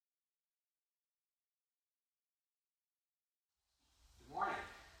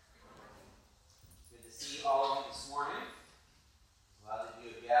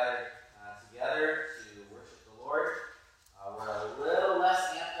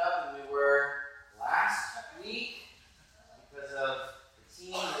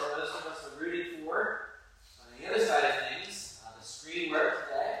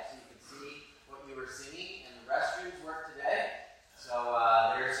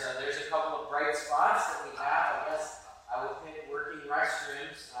bright spots that we have. I guess I would pick working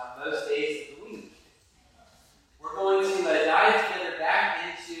restrooms most days of the week. We're going to dive together back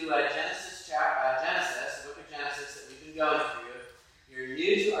into Genesis, the book of Genesis that we've been going through. If you're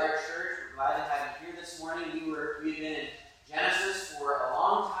new to our church, we're glad to have you here this morning. We've been in Genesis for a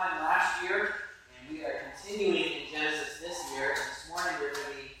long time last year, and we are continuing in Genesis this year. And this morning we're going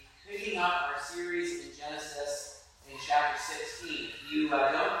to be picking up our series in Genesis in chapter 16. If you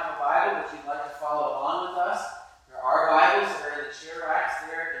don't have a Bible, but you'd like to follow along with us, there are Bibles that are in the chair racks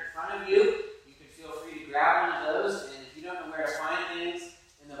there in front of you. You can feel free to grab one of those, and if you don't know where to find things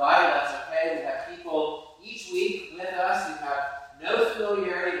in the Bible, that's okay. We have people each week with us who have no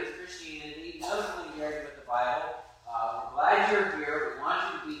familiarity with Christianity, no familiarity with the Bible. We're glad you're here. We want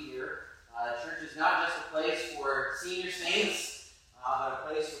you to be here. Church is not just a place for senior saints, but a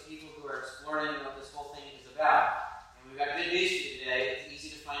place for people who are exploring what this whole thing is about. And we've got good news for you today. It's easy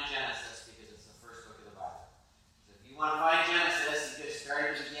to find Genesis because it's the first book of the Bible. So if you want to find Genesis, you just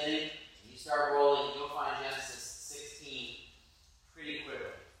start at the beginning, and you start rolling, you'll find Genesis 16 pretty quickly.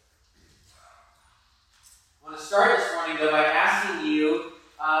 I want to start this morning, though, by asking you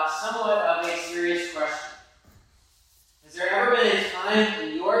somewhat of a serious question. Has there ever been a time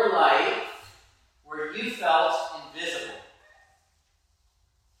in your life where you felt invisible?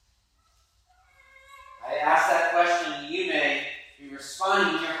 I ask that question, and you may be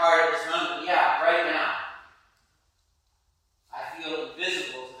responding in your heart at this moment, yeah, right now. I feel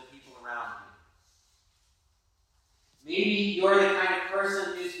invisible to the people around me. Maybe you're the kind of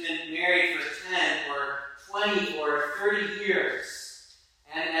person who's been married for 10 or 20 or 30 years,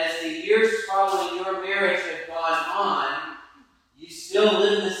 and as the years following your marriage have gone on, you still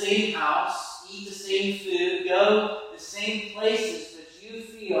live in the same house, eat the same food, go the same places, but you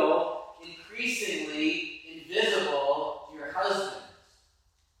feel increasingly invisible to your husband.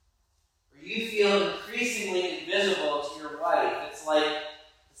 Or you feel increasingly invisible to your wife. It's like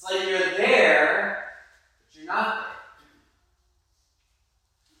you're there, but you're not there.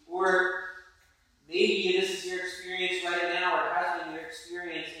 Or maybe this is your experience right now, or has been your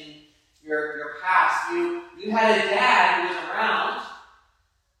experience in your past. You had a dad who was around.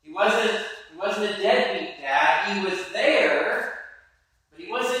 He wasn't a deadbeat dad. He was there, but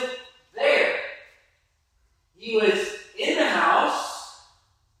he wasn't there. He was in the house,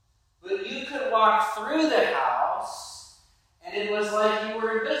 but you could walk through the house, and it was like you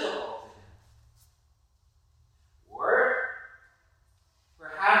were invisible to him. Or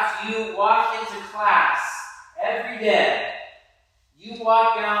perhaps you walk into class every day. You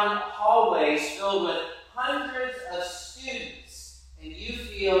walk down hallways filled with hundreds of students, and you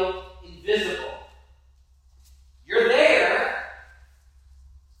feel invisible. You're there,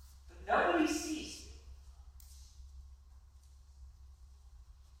 but nobody sees you.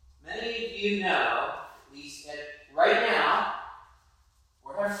 Many of you know, at least right now,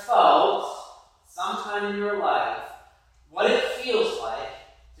 or have felt sometime in your life, what it feels like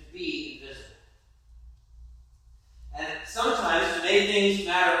to be invisible. And sometimes, to make things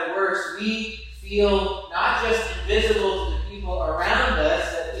matter worse, we feel not just invisible to the people around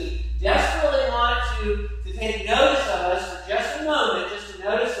us, that we desperately want to take notice of us for just a moment, just to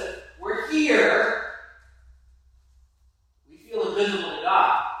notice that we're here. We feel invisible to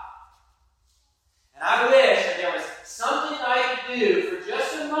God. And I wish that there was something I could do for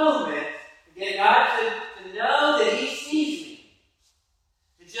just a moment to get God to know that He sees me.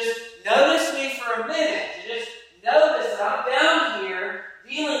 To just notice me for a minute. To just notice that I'm down here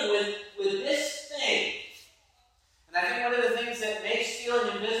dealing with this thing. And I think one of the things that makes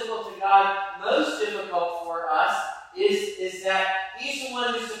feeling invisible to God most difficult for us is that He's the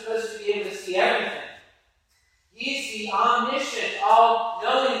one who's supposed to be able to see everything. He's the omniscient,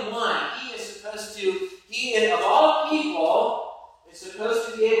 all-knowing one. He, of all people, is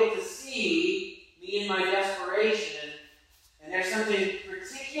supposed to be able to see me in my desperation. And there's something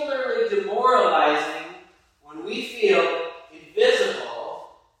particularly demoralizing when we feel invisible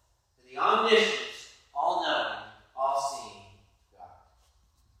to the omniscient, all-knowing, all-seeing God.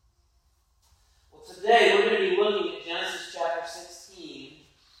 Well, today we're going to be looking at Genesis chapter 16,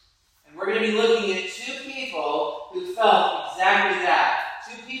 and we're going to be looking at two people who felt exactly that.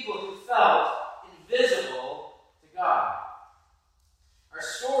 Two people who felt invisible to God. Our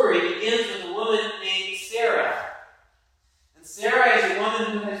story begins with a woman named Sarah. And Sarah is a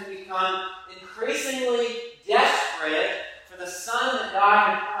woman who has become increasingly desperate for the son that God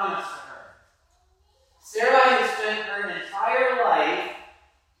had promised to her. Sarah has spent her entire life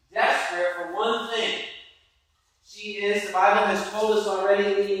desperate for one thing. She is, the Bible has told us already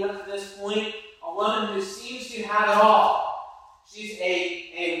leading up to this point, a woman who seems to have it all. She's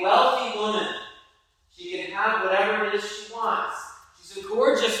a wealthy woman.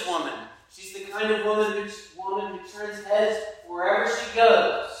 gorgeous woman. She's the kind of woman who turns heads wherever she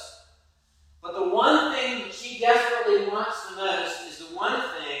goes. But the one thing that she desperately wants the most is the one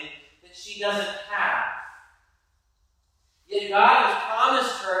thing that she doesn't have. Yet God has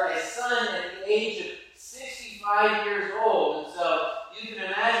promised her a son at the age of 65 years old. And so you can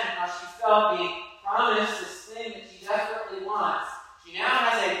imagine how she felt being promised this thing that she desperately wants. She now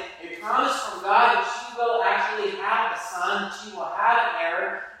has a promise from God that she will actually have a son, that she will have an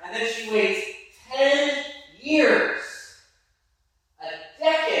heir, and then she waits 10 years, a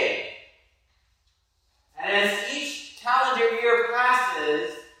decade. And as each calendar year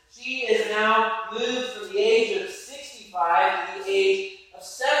passes, she is now moved from the age of 65 to the age of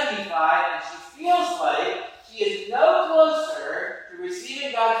 75, and she feels like she is no closer to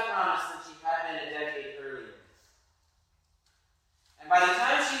receiving God's promise than she had been a decade earlier. And by the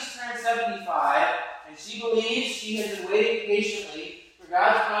time she's turned 75, and she believes she has been waiting patiently for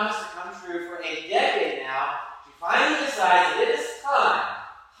God's promise to come true for a decade now, she finally decides that it is time,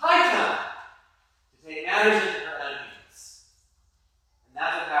 high time, to take matters into her own hands. And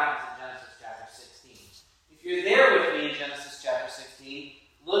that's what happens in Genesis chapter 16. If you're there with me in Genesis chapter 16,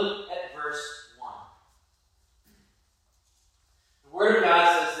 look at verse 1. The Word of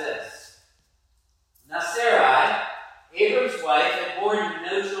God says this: Now Sarai, Abram's wife, had borne him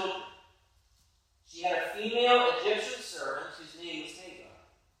no children. She had a female Egyptian servant whose name was Hagar.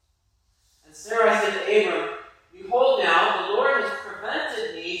 And Sarai said to Abram, Behold now, the Lord has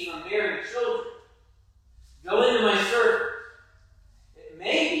prevented me from bearing children. Go into my servant. It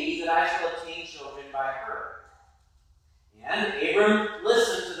may be that I shall obtain children by her. And Abram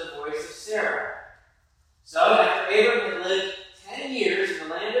listened to the voice of Sarai. So after Abram had lived 10 years in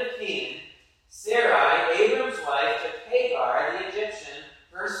the land of Canaan, Sarai, Abram's wife, took Hagar, the Egyptian,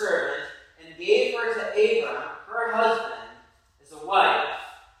 her servant, and gave her to Abram, her husband, as a wife.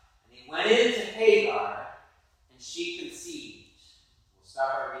 And he went in to Hagar, and she conceived. We'll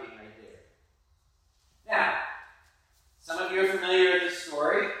stop our reading right there. Now, some of you are familiar with this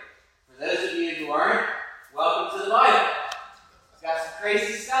story. For those of you who aren't, welcome to the Bible. It's got some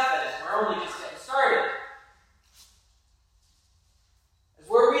crazy stuff in it. We're only just getting started. As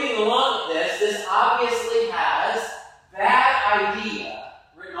we're reading along with this obviously has bad idea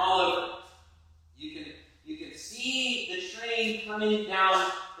written all over it. You can see the train coming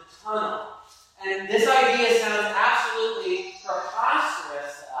down the tunnel. And this idea sounds absolutely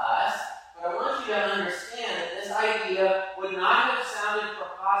preposterous to us, but I want you to understand that this idea would not have sounded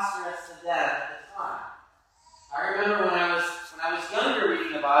preposterous to them at the time. I remember when I was younger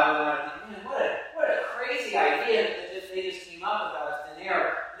reading the Bible, and I was thinking, man, what a crazy idea that they just came up with out of thin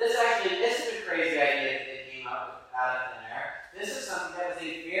air. This actually isn't a crazy idea that they came up with out of thin air. This is something that was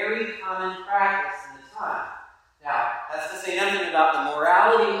a very common practice in the time. Now, that's to say nothing about the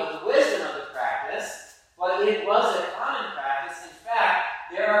morality or the wisdom of the practice, but it was a common practice. In fact,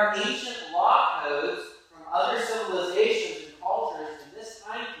 there are ancient law codes from other civilizations and cultures in this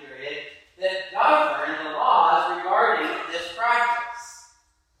time period that govern the laws regarding this practice.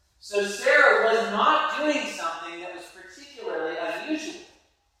 So Sarah was not doing something that was particularly unusual.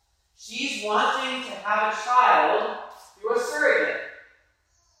 She's wanting to have a child through a surrogate.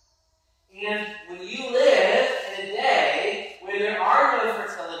 And when you live in a day where there are no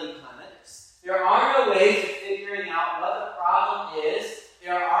fertility clinics, there are no ways of figuring out what the problem is,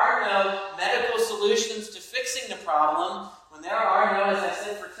 there are no medical solutions to fixing the problem, when there are no, as I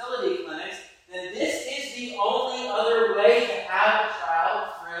said, fertility clinics, then this is the only other way to have a child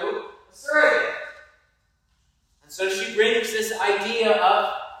through a surrogate. And so she brings this idea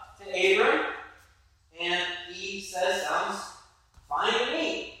up to Abram, and he says, sounds fine to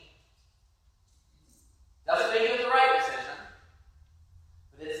me. Doesn't make it the right decision,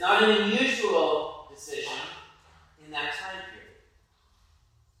 but it's not an unusual decision in that time period.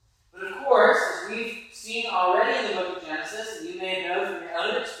 But of course, as we've seen already in the book of Genesis, and you may know from your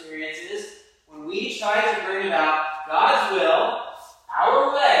own experiences, when we try to bring about God's will,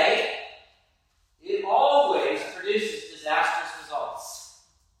 our way, it always produces disastrous results.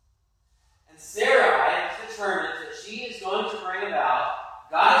 And Sarai has determined that she is going to bring about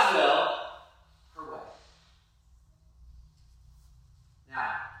God's will her way.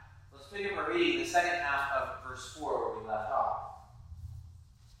 Now, let's pick up our reading in the second half of verse 4 where we left off.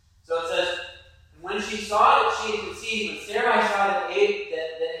 So it says, And when she saw that she had conceived, when Sarai saw that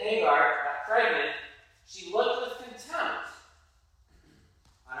Hagar got pregnant, she looked with contempt.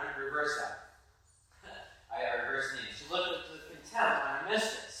 I don't reverse that. I reverse the name. She looked with contempt on her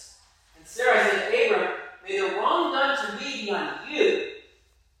mistress. And Sarah said to Abram, May the wrong done to me be on you.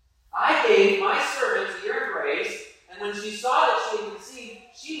 I gave my servant to your embrace, and when she saw that she had conceived,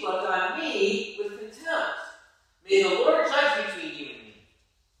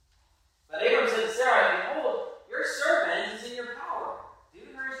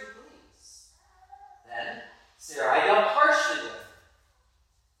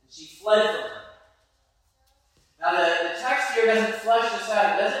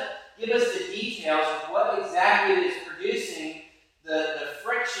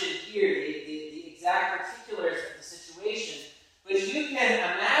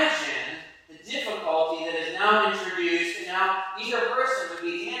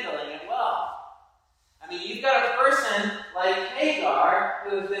 Hagar,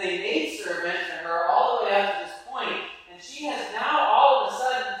 who has been a maidservant to her all the way up to this point, and she has now all of a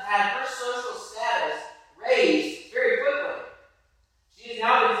sudden had her social status raised very quickly. She has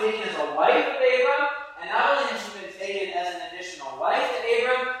now been taken as a wife of Abram, and not only has she been taken as an additional wife to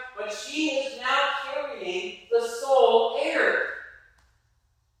Abram, but she is now carrying the sole heir.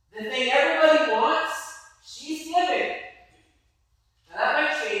 The thing everybody wants, she's giving. Now that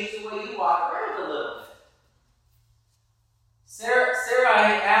might change the way you walk around a little bit.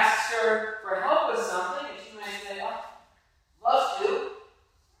 Sarai asks her for help with something, and she might say, "Oh, love to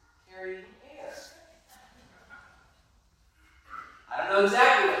carry the heir." I don't know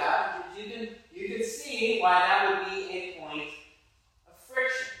exactly what happened, but you can see why that would be a point of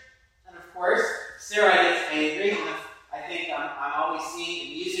friction. And of course, Sarai gets angry, and I think I'm always seeing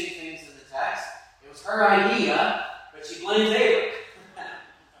amusing things in the text. It was her idea, but she blames Abram.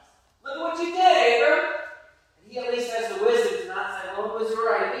 Look at what you did, Abram. And he at least has the wisdom to not say, "Well, it was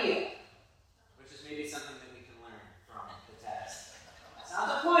your idea," which is maybe something that we can learn from the text. That's not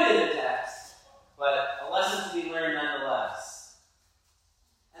the point of the text, but a lesson to be learned nonetheless.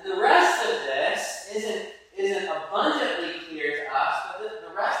 And the rest of this isn't abundantly clear to us, but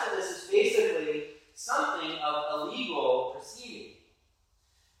the rest of this is basically something of a legal proceeding.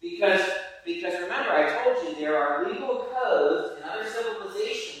 Because remember, I told you there are legal codes in other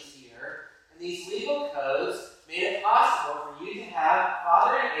civilizations here, and these legal codes made it possible for you to have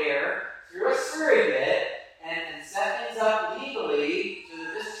father and heir through a surrogate and set things up legally so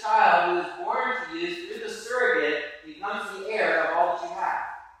that this child who is born to you through the surrogate becomes the heir of all that you have.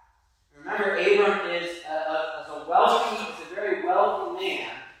 Remember, Abram is a very wealthy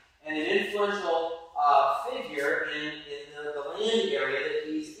man and an influential figure in the land area that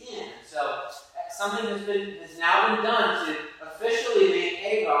he's in. So something has now been done to officially make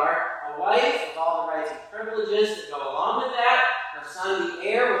Hagar a wife with all the rights and privileges that go along with that, her son the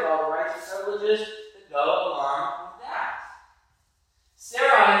heir with all the rights and privileges that go along with that.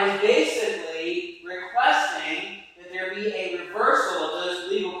 Sarai is basically requesting that there be a reversal of those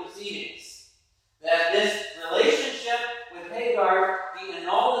legal proceedings. That this relationship with Hagar be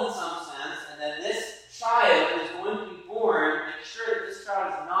annulled in some sense, and that this child who is going to be born, make sure that this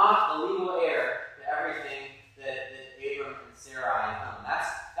child is not the legal heir to everything that Abram and Sarai have done.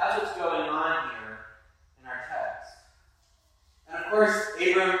 That's what's going on here in our text. And of course,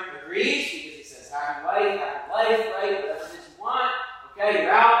 Abram agrees because he says, happy life, right? Whatever it is you want. Okay,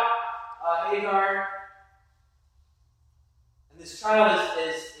 you're out, Hagar. And this child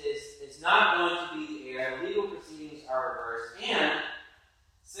is not going to be the heir. The legal proceedings are reversed. And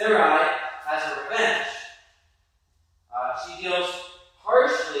Sarai has a revenge. She deals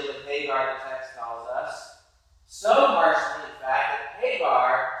harshly with Hagar, the text tells us. So harshly, in fact, that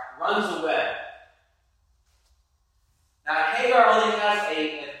Hagar runs away. Now, Hagar only has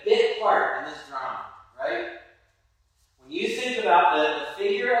a bit part in this drama, right? When you think about the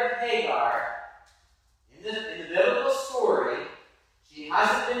figure of Hagar in the biblical story, she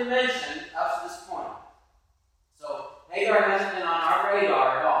hasn't been mentioned up to this point. So Hagar hasn't been on our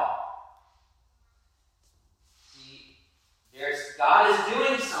radar at all. God is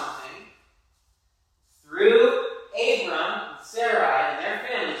doing something through Abram and Sarai and their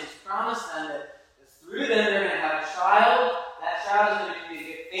families. He's promised them that through them they're going to have a child. That child is going to create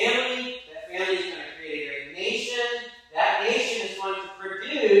a good family. That family is going to create a great nation. That nation is going to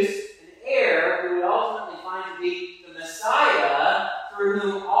produce an heir who would ultimately find to be the Messiah, through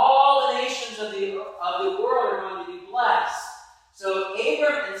whom all the nations of the world are going to be blessed. So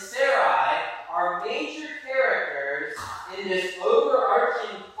Abram and Sarai are major characters in this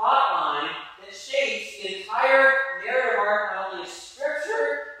overarching plot line that shapes the entire narrative arc, not only of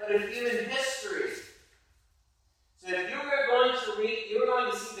Scripture, but of human history. So if you were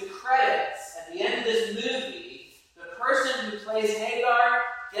going to see the credits at the end of this movie, the person who plays Hagar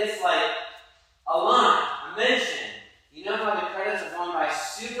gets like a line, a mention. You know how the credits are going by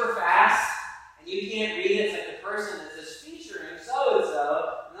super fast, and you can't read it? It's like the person that says featuring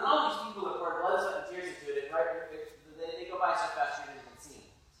so-and-so, and then all these people that pour blood, sweat, and tears into it, right? They go by so fast you didn't even see them.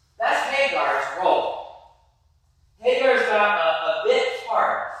 That's Hagar's role. Hagar's got a bit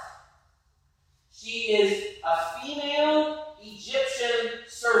part. She is a female Egyptian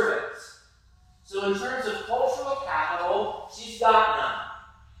servant. So in terms of cultural capital, she's got none.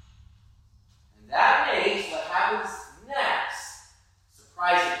 And that makes what happens next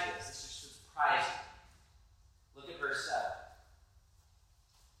surprising to us. This is surprising. Look at verse 7.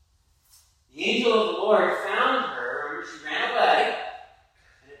 The angel of the Lord found her. Remember, she ran away.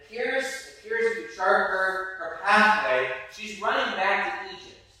 And it appears if you chart her pathway, she's running back to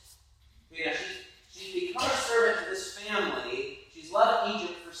Egypt. You know, she's become a servant to this family. She's left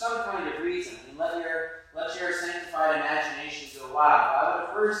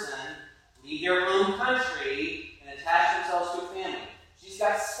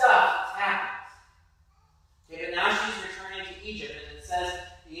says,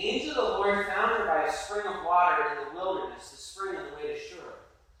 the angel of the Lord found her by a spring of water in the wilderness, the spring on the way to Shur.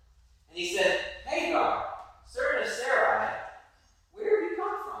 And he said, Hagar, servant of Sarai, where have you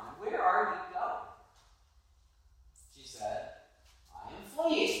come from, and where are you going? She said, I am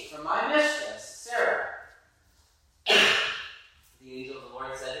fleeing from my mistress, Sarah. The angel of the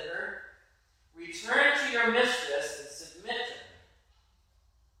Lord said to her, return to your mistress and submit to her.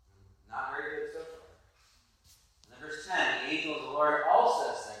 Not very good so far. And then verse 10, the angel of the Lord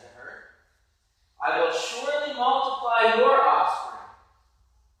also said to her, I will surely multiply your offspring,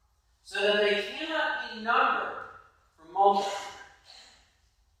 so that they cannot be numbered for multitude.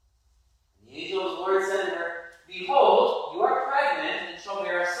 And the angel of the Lord said to her, behold, you are pregnant and shall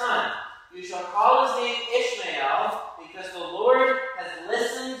bear a son. You shall call his name Ishmael, because the Lord has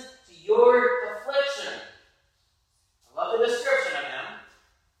listened to your affliction. I love the description of him.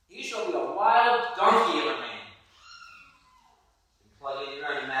 He shall be a wild donkey of a man. You can plug in your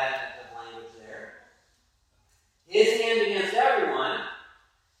own imaginative language there. His hand against everyone,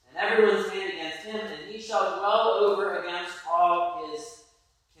 and everyone's hand against him, and he shall dwell over against all his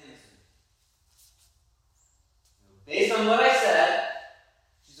kinsmen. Based on what I said,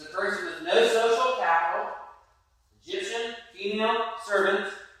 she's a person with no social capital, Egyptian, female,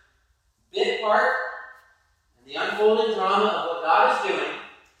 servant, bit part, and the unfolding drama of what God is doing.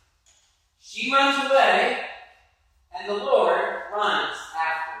 She runs away, and the Lord runs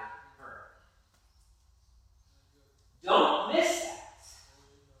after her. Don't miss that.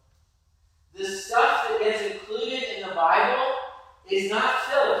 The stuff that gets included in the Bible is not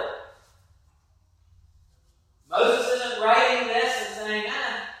filler. Moses isn't writing this and saying,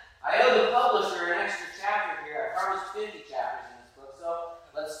 I owe the publisher an extra chapter here. I promised 50 chapters in this book, so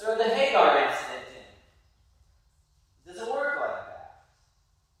let's throw the Hagar incident in. It doesn't work like that.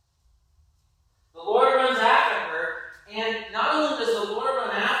 The Lord runs after her, and not only does the Lord run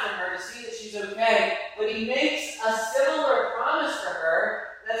after her to see that she's okay, but he makes a similar promise to her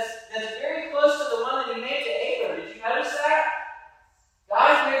that's very close to the one that he made to Abram. Did you notice that?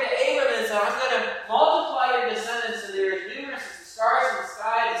 God appeared to Abram and said, I'm going to multiply your descendants so they're as numerous as the stars in the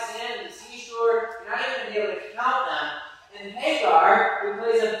sky, the sand in the seashore. You're not even going to be able to count them. And Hagar, who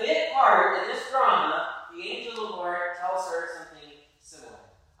plays a big part in this drama, the angel of the Lord tells her something similar.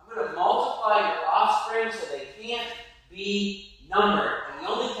 I'm going to multiply your offspring so they can't be numbered. And the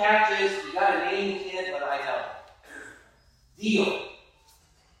only catch is you got to name the kid, but I don't. Deal.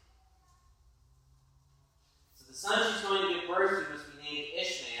 So the son she's going to give birth to must be named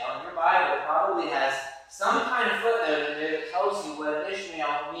Ishmael. And your Bible probably has some kind of footnote in there that tells you what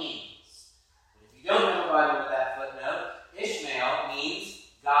Ishmael means. But if you don't know the Bible with that footnote, Ishmael means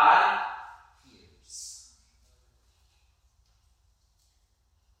God hears.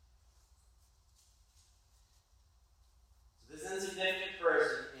 So this insignificant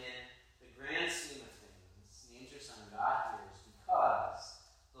person in the grand scheme of things names her son God hears because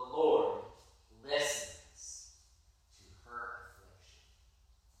the Lord listens to her affliction.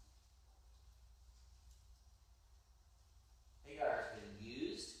 Hagar has been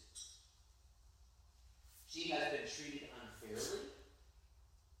used. She has been treated unfairly.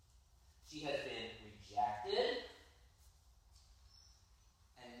 She has been rejected.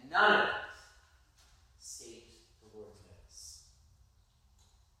 And none of it escaped the Lord's notice.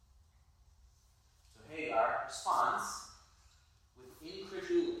 So Hagar responds with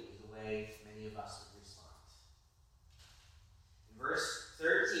incredulity the way many of us would respond. In verse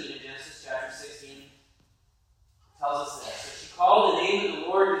 13 of Genesis chapter 16, it tells us this. So she called the name of the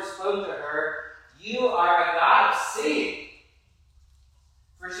Lord who spoke to her, you are a God of seeing.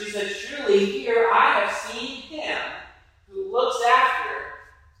 For she said, truly, here I have seen him who looks after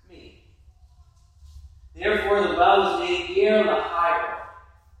me. Therefore the well was named Beer Lahai.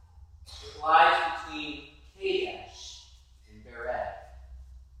 It lies between Kadesh and Bered.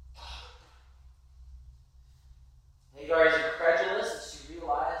 Hagar is incredulous as she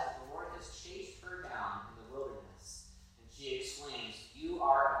realizes that the Lord has chased her down in the wilderness. And she exclaims, you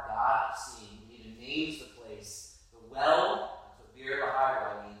are a God of seeing. He even names the place the well. That's what Beer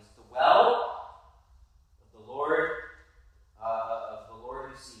Lahai means. The well of the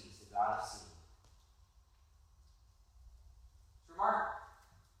Lord who sees, the God of seeing. It's remarkable.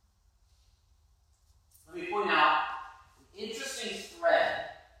 Let me point out an interesting thread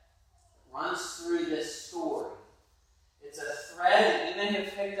that runs through this story. It's a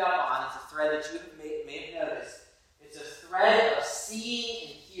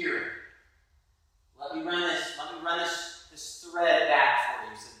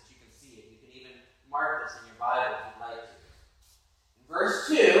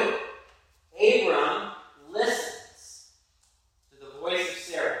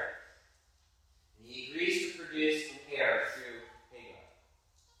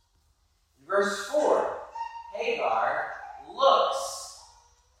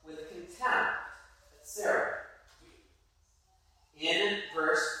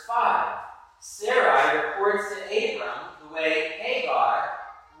verse 5. Sarai reports to Abram the way Hagar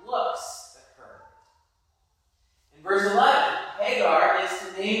looks at her. In verse 11, Hagar is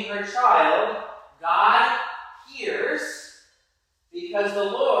to name her child, God hears, because the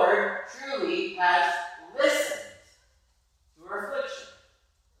Lord truly has listened to her affliction.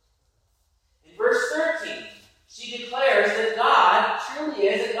 In verse 13, she declares that God truly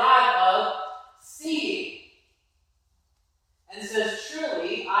is a God of seeing, and says,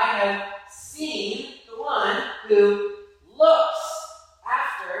 truly, I have seen the one who looks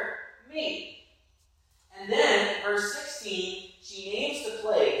after me. And then, in verse 16, she names the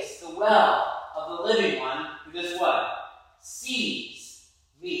place the well of the living one who does what? Sees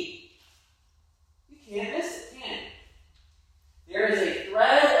me. You can't miss it, can you? There is a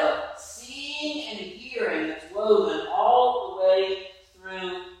thread of seeing and hearing that's woven all the way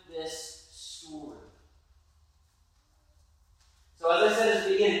through this story. So as I said at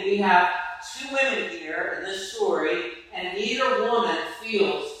the beginning, we have two women here in this story, and neither woman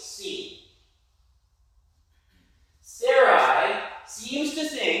feels seen. Sarai seems to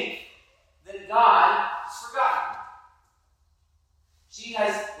think that God has forgotten her. She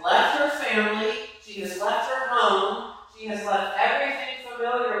has left her family, she has left her home, she has left everything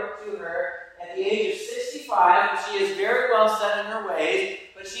familiar to her at the age of 65, and she is very well set in her ways,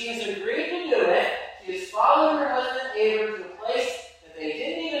 but she has agreed to do it. She has followed her husband Abram to a place that they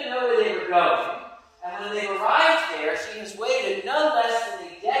didn't even know where they were going. And when they arrived there, she has waited no less than a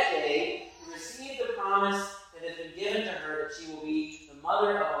decade to receive the promise that has been given to her that she will be the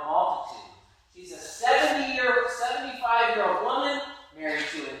mother of a multitude. She's a 75-year-old woman married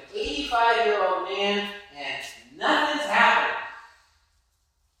to an 85-year-old man, and nothing's happening.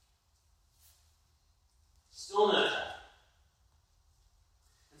 Still no child.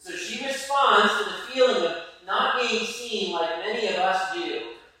 And so she responds to the feeling of not being seen like many of us do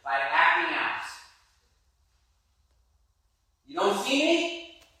by acting out. You don't see me?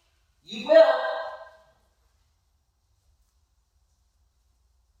 You will.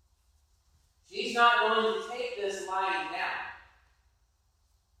 She's not going to take this lying down.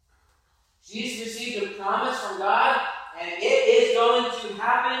 She's received a promise from God, and it is going to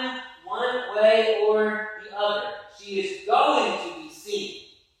happen one way or the other. She is going to be seen.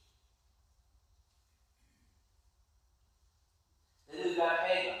 Then we've got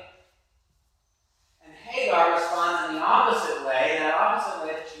Hagar. And Hagar responds in the opposite way. And that opposite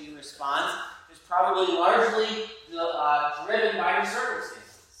way that she responds is probably largely driven by her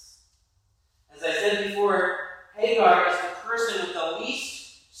circumstances. As I said before, Hagar is the person with the least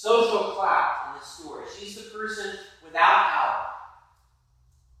social clout in this story. She's the person without power.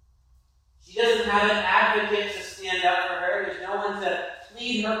 She doesn't have an advocate to stand up for her. There's no one to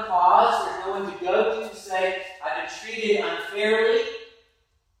plead her cause. There's no one to go to say, I've been treated unfairly.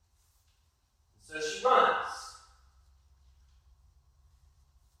 So she runs.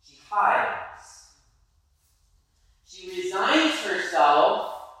 She hides. She resigns herself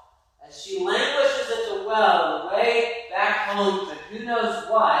as she languishes at the well on the way back home to who knows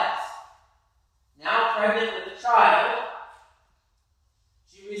what, now pregnant with a child.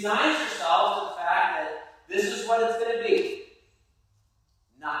 She resigns herself to the fact that this is what it's going to be.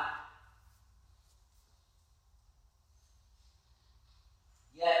 Nothing.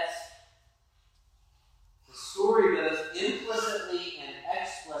 Yet, the story both implicitly and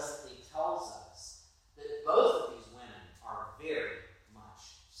explicitly tells us that both of these women are very much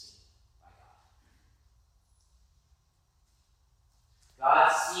seen by God.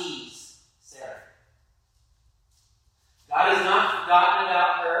 God sees Sarah. God has not forgotten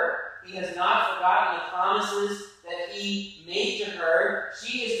about her. He has not forgotten the promises that He made to her.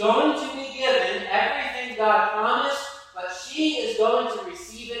 She is going to be given everything God promised, but she is going to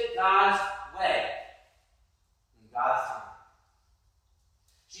receive it God's way, in God's time.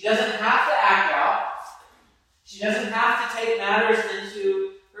 She doesn't have to act out. She doesn't have to take matters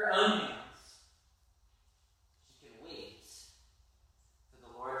into her own hands. She can wait for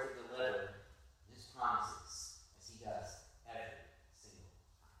the Lord to deliver His promises, as He does every single time.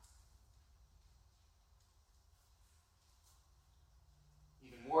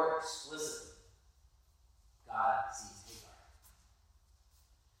 Even more explicitly, God sees Hagar,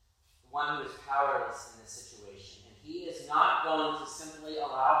 the one who is powerless in this situation, and He is not going to simply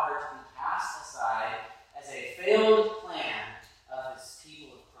allow her to be cast aside as a failed plan of His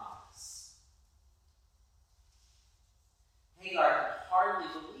people of promise. Hagar can hardly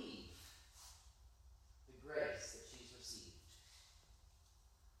believe the grace that she's received.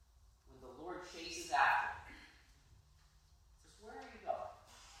 When the Lord chases after her, says, "Where are you going?"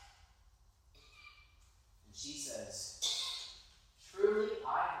 And she says, "Truly I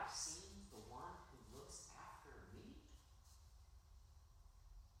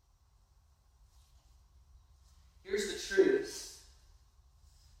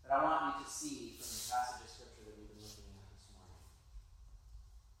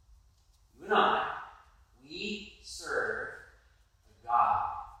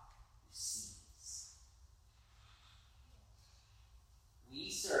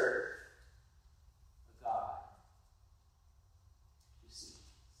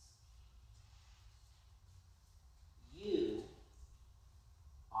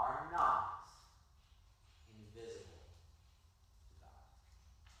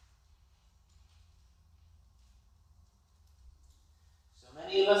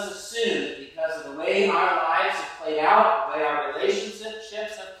us assume that because of the way our lives have played out, the way our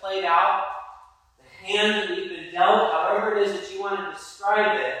relationships have played out, the hand that we've been dealt, however it is that you want to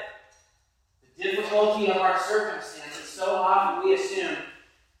describe it, the difficulty of our circumstances, so often we assume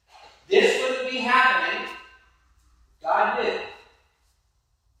this wouldn't be happening. God did.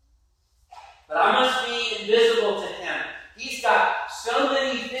 But I must be invisible to him. He's got so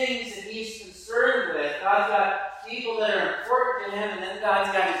many things that he's concerned with. God's got people that are important to him, and then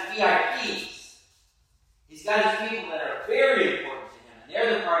God's got his VIPs. He's got his people that are very important to him, and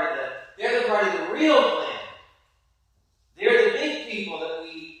they're the part of the real plan. They're the big people that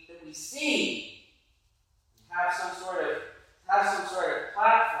we see have some sort of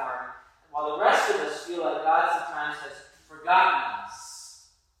platform, while the rest of us feel like God sometimes has forgotten us.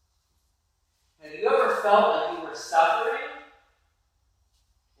 Have you ever felt like you were suffering,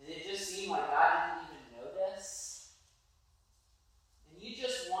 and it just seemed like God didn't even notice? And you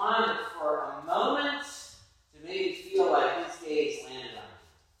just wanted for a moment to maybe feel like his gaze landed on you.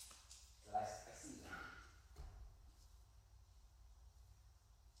 But I see that.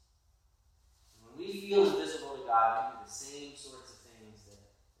 And when we feel invisible to God, we do the same sorts of things that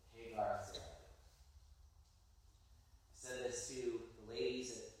Hagar said. I said this to the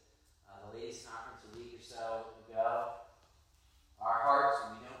ladies at the ladies' conference a week or so ago. Our hearts,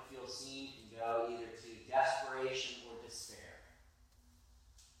 when we don't feel seen, can go either to desperation or despair.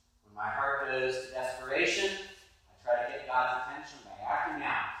 When my heart goes to desperation, I try to get God's attention by acting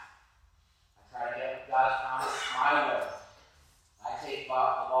out. I try to get God's promise my way. I take the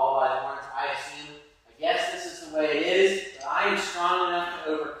ball by the horns. I assume, I guess this is the way it is, but I am strong enough to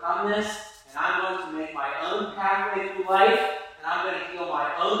overcome this, and I'm going to make my own pathway through life, and I'm going to heal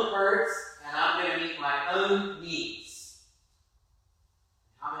my own hurts, and I'm going to meet my own needs.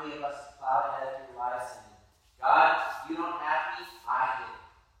 How many of us have plowed ahead through life saying, God, if you don't have me, I do.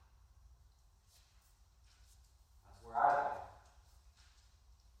 That's where I go.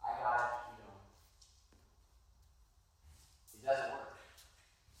 I got it, you don't. It doesn't work.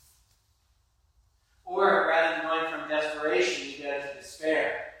 Or rather than going from desperation, you go to despair.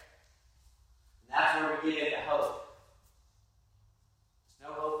 And that's where we get into hope. There's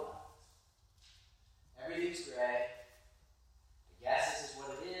no hope left. Everything's gray. I guess this is what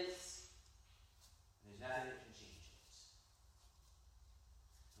it is. And there's nothing that can change it.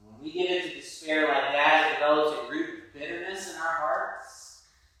 And when we get into despair like that, it develops a root of bitterness in our hearts.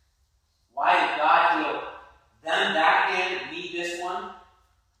 Why did God heal them back then and me this one?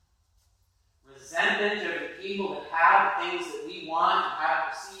 Resentment of the people that have the things that we want and have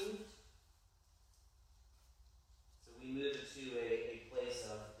received. So we move into a place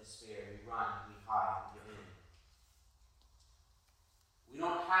of despair. We run, we hide, we give in. We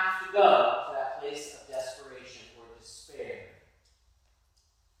don't have to go to that place of desperation or despair.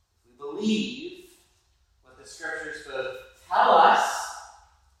 If we believe what the Scriptures both tell us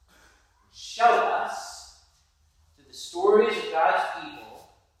and show us through the stories of God's people,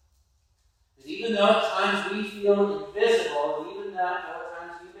 that even though at times we feel invisible, and even though at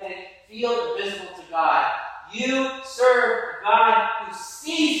times we may feel invisible to God, you serve a God who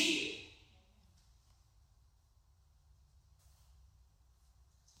sees you.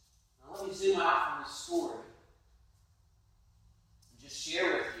 Now let me zoom out from this story and just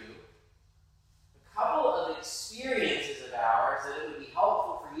share with you a couple of experiences of ours that it would be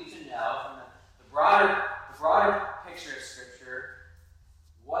helpful for you to know from the broader picture of Scripture,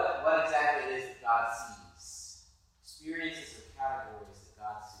 what exactly it is that God sees. Experiences or categories that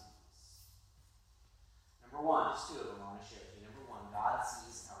God sees. Number one, just two of them I want to share with you. Number one, God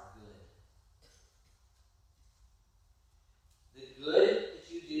sees our good. The good that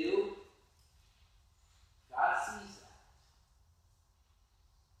you do, God sees that.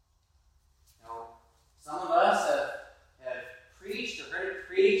 Now, some of us have preached or heard it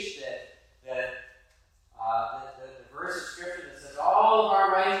preached that the verse of Scripture that says all of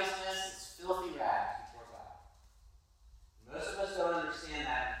our righteousness is filthy rags before God. Most of us don't understand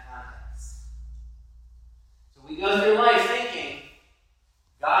that in context. So we go through life thinking,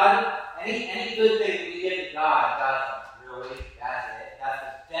 God, any good thing that we give to God, God's like, really? That's it? That's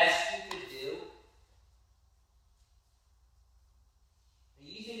the best you could do? And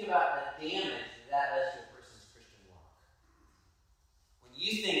you think about the damage that does to a person's Christian walk. When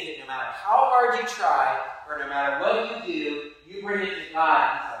you think that no matter how hard you try, or no matter what you do, you bring it to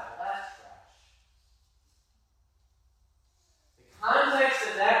God, and He's like, well, that's trash. The context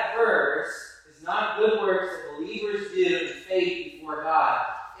of that verse is not good works that believers do in faith before God.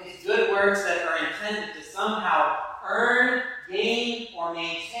 It's good works that are intended to somehow earn, gain, or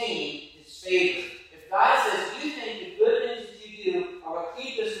maintain His favor. If God says you think the good things that you do are what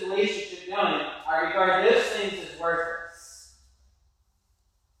keep us relationship going, I regard those things as worthless.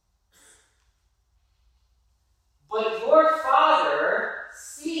 But your Father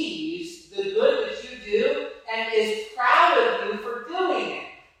sees the good that you do and is proud of you for doing it.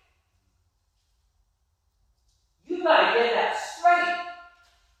 You've got to get that straight.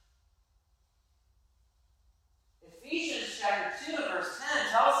 Ephesians chapter 2 and verse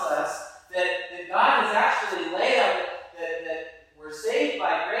 10 tells us that God has actually laid out that we're saved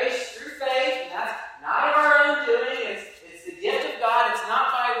by grace through faith, and that's not of our own doing. It's the gift of God. It's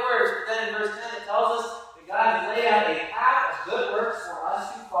not by words. But then in verse 10 it tells us that God has laid out a path of good works for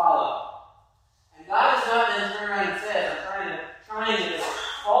us to follow. And God has not been turned around and said, I'm trying in this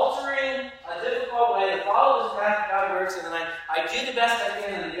faltering, a difficult way to follow this path that God works, and then I do the best I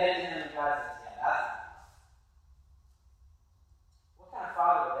can and get to Him, and God says, yeah, that's not enough. What kind of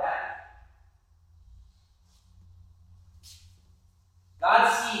father would that be? God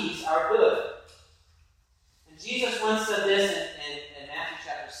sees our good. And Jesus once said this in Matthew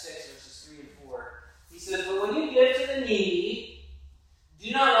chapter 6, verses 3 and 4. He says, but when you give to the needy,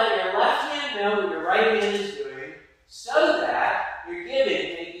 do not let your left hand know what your right hand is doing, so that your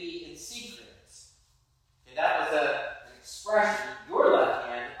giving may be in secret. Okay, that was an expression. Your left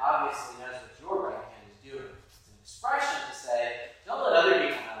hand obviously knows what your right hand is doing. It's an expression to say, don't let other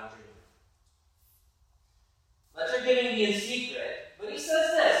people know what you're doing. Let your giving be in secret. But he says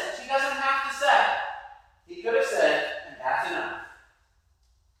this, which he doesn't have to say. He could have said, and that's enough.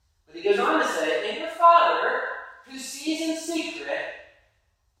 But he goes on to say, and your Father, who sees in secret,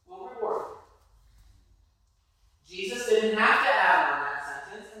 will reward you. Jesus didn't have to add on that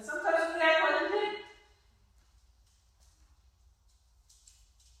sentence, and sometimes we act like he didn't.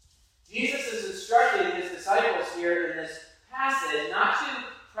 Jesus is instructing his disciples here in this passage not to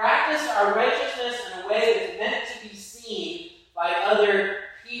practice our righteousness in a way that's meant to be seen by other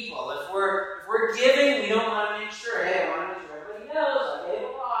people. If we're giving, we don't want to make sure, hey, I want to make sure everybody knows I gave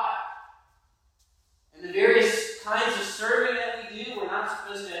a lot. And the various kinds of serving that we do, we're not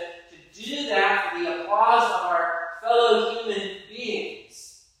supposed to do that for the applause of our fellow human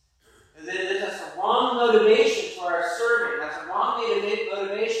beings. That's a wrong motivation for our serving. That's a wrong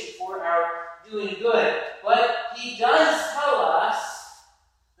motivation for our doing good. But he does tell us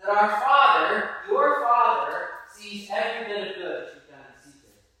that our Father, your Father, sees every bit of good that you've done in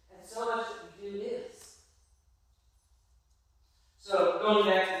secret. And so much that we do is. So, going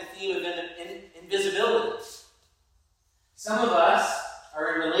back to the theme of invisibility. Some of us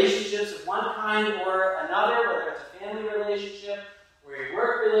are in relationships of one kind or another, whether it's a family relationship, or a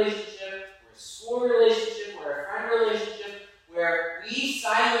work relationship, or a school relationship, or a friend relationship, where we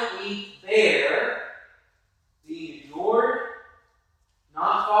silently bear being ignored,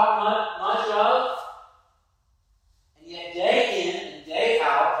 not thought much of, and yet day in and day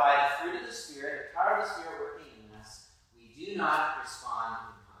out, by the fruit of the Spirit, the power of the Spirit working in us, we do not respond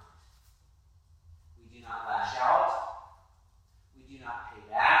in kind. We do not lash out. We do not pay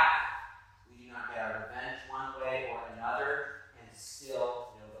back. We do not get our revenge one way or another, and still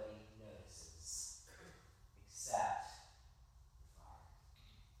nobody notices, except the Father.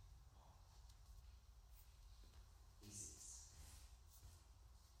 He sees.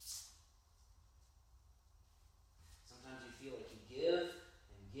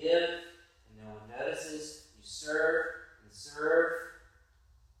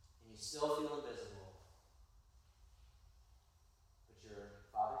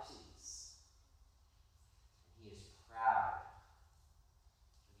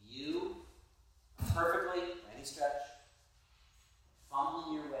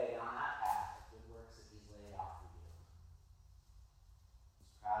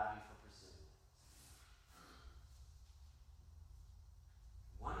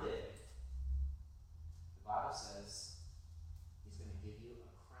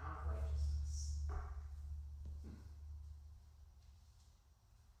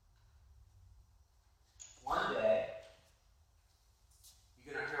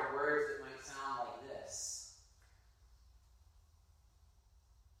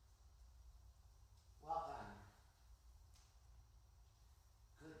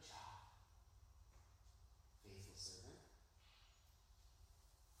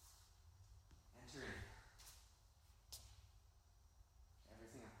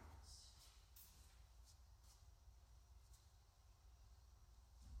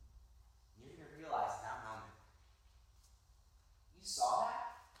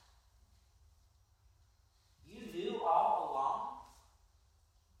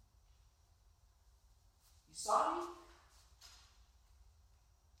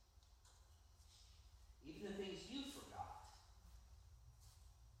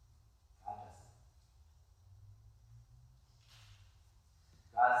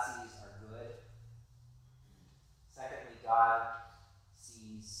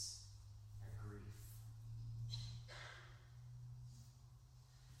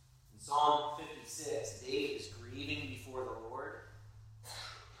 Psalm 56, David is grieving before the Lord.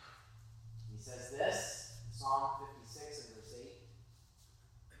 He says this, Psalm 56 and verse 8.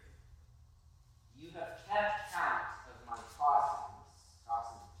 You have kept count of my tossing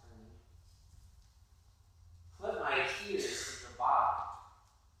and turning. Put my tears in your bottle.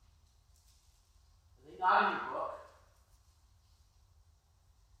 Are they not in your book?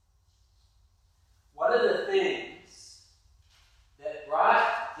 One of the things that brought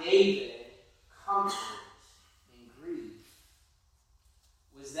David comfort in grief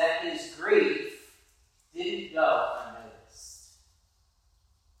was that his grief didn't go unnoticed.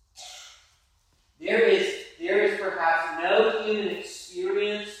 There is perhaps no human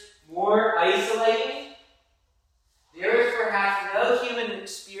experience more isolating. There is perhaps no human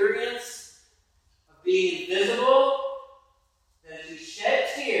experience of being invisible than to shed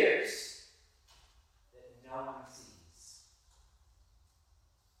tears that no one sees.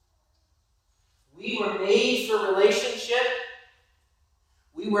 We were made for relationship.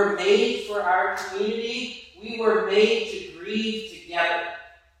 We were made for our community. We were made to grieve together.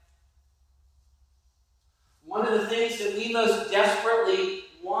 One of the things that we most desperately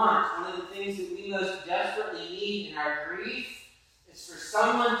want, one of the things that we most desperately need in our grief is for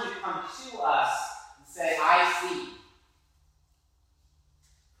someone to come to us and say, I see.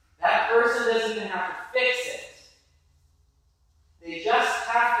 That person doesn't even have to fix it. They just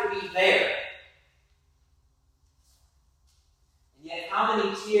have to be there. And yet, how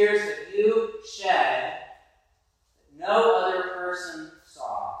many tears have you shed that no other person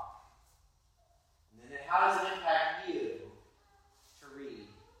saw? And then how does it impact you to read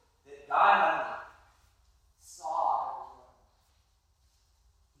that God not only saw everyone,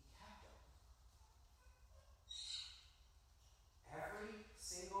 He kept them. Every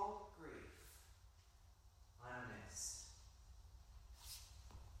single grief unmissed.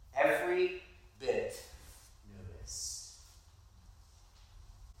 Every bit noticed.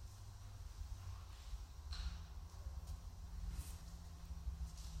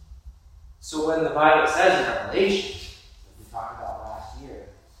 So when the Bible says in Revelation, like we talked about last year,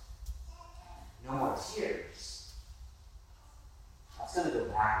 no more tears, that's going to go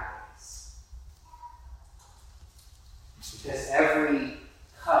backwards. Because every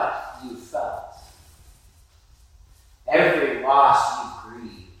cut you felt, every loss you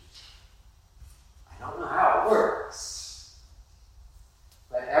grieved, I don't know how it works,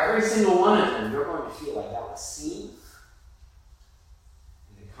 but every single one of them, you're going to feel like that was seen,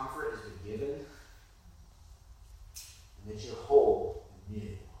 and the comfort has been given, and that you're whole and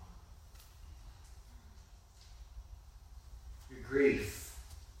new. Your grief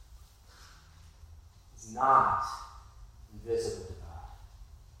is not invisible to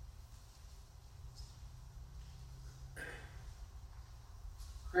God.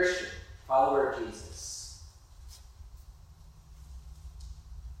 Christian, follower of Jesus,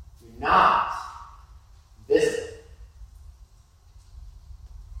 you're not visible.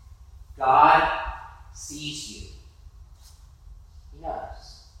 God sees you. He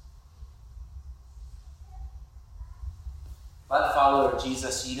knows. But follower of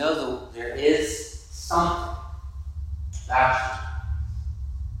Jesus, you know there is something about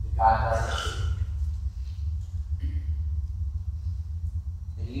you that God doesn't see.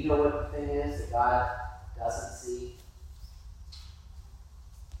 And you know what the thing is that God doesn't see? I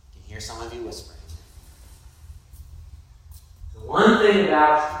can hear some of you whispering. The one thing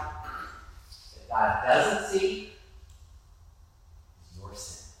about you that God doesn't see is your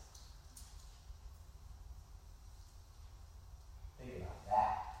sin. Think about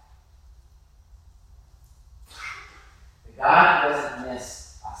that. That God doesn't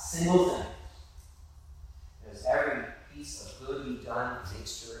miss a single thing. Because every piece of good you've done, make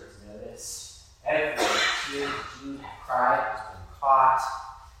sure it's noticed. Every tear that you have cried has been caught.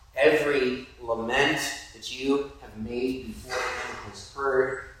 Every lament that you have made before Him has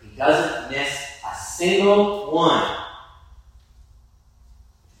heard. He doesn't miss a single one. It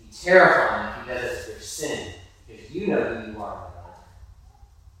would be terrifying if He does it for your sin, because you know who you are, my brother.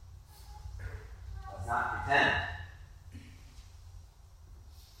 Let's not pretend.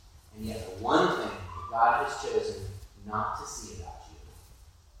 And yet the one thing that God has chosen not to see about you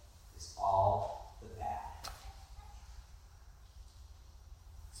is all the bad.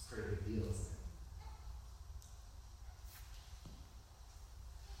 It's a pretty big deal, isn't it?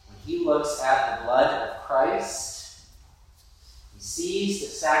 When He looks at the blood of Christ, He sees the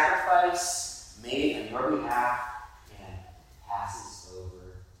sacrifice made on your behalf and passes over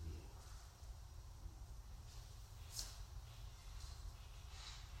you.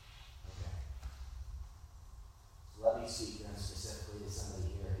 Okay. So let me speak then specifically to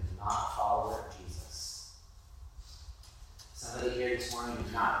somebody here who's not morning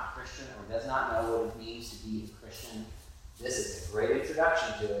who's not a Christian or does not know what it means to be a Christian, this is a great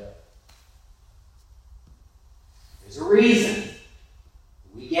introduction to it. There's a reason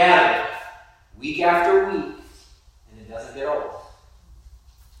we gather week after week, and it doesn't get old.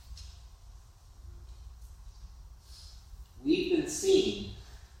 We've been seen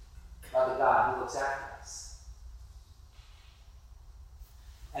by the God who looks after us.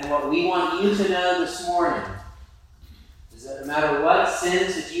 And what we want you to know this morning is that no matter what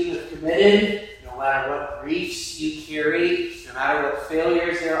sins that you have committed, no matter what griefs you carry, no matter what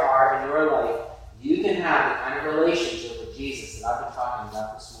failures there are in your life, you can have the kind of relationship with Jesus that I've been talking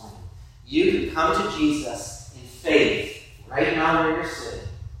about this morning. You can come to Jesus in faith right now where you're sitting.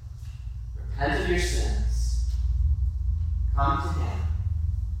 Repent of your sins. Come to Him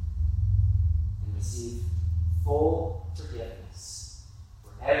and receive full forgiveness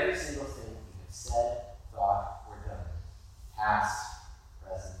for every single thing you have said, thought, or done. Past,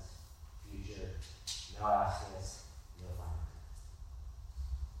 present, future, no asterisk, no final.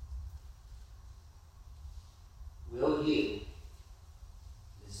 Will you,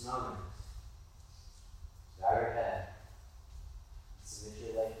 this moment, bow your head and submit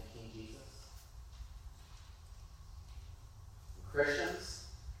your life to King Jesus? And Christians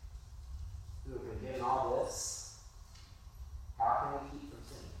who have been given all this, how can we keep from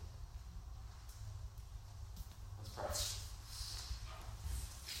sinning? Let's pray.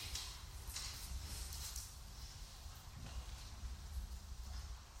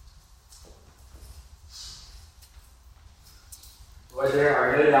 Lord, there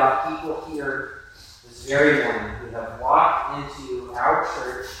are no doubt people here this very morning who have walked into our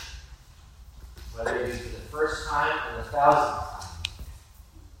church, whether it be for the first time or the 1,000th time,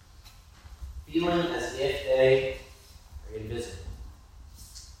 feeling as if they are invisible.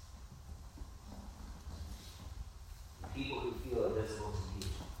 People who feel invisible to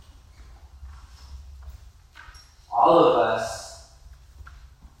you. All of us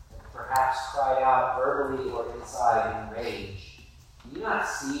have perhaps cried out verbally or inside in rage. Do you not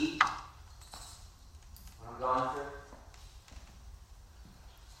see what I'm going through?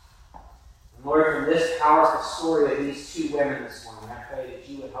 And Lord, from this powerful story of these two women this morning, I pray that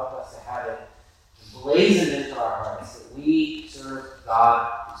you would help us to have it blazoned into our hearts that we serve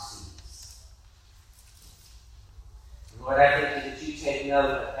God who sees. And Lord, I thank you that you take note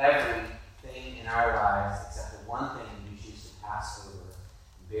of everything in our lives except the one thing you choose to pass over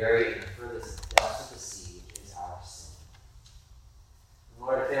and bury in the furthest depths of the sea, which is our sin.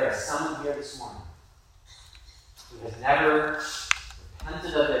 Lord, if there is someone here this morning who has never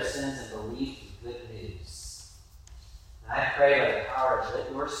repented of their sins and believed the good news, and I pray by the power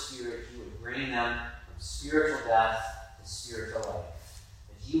of your Spirit, you would bring them from spiritual death to spiritual life.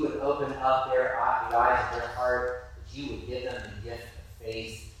 That you would open up the eyes of their heart, that you would give them the gift of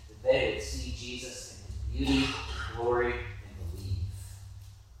faith, that they would see Jesus in his beauty, and glory, and believe.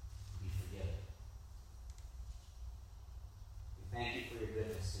 And be forgiven. We thank you for your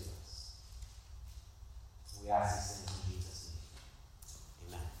goodness to us. We ask these things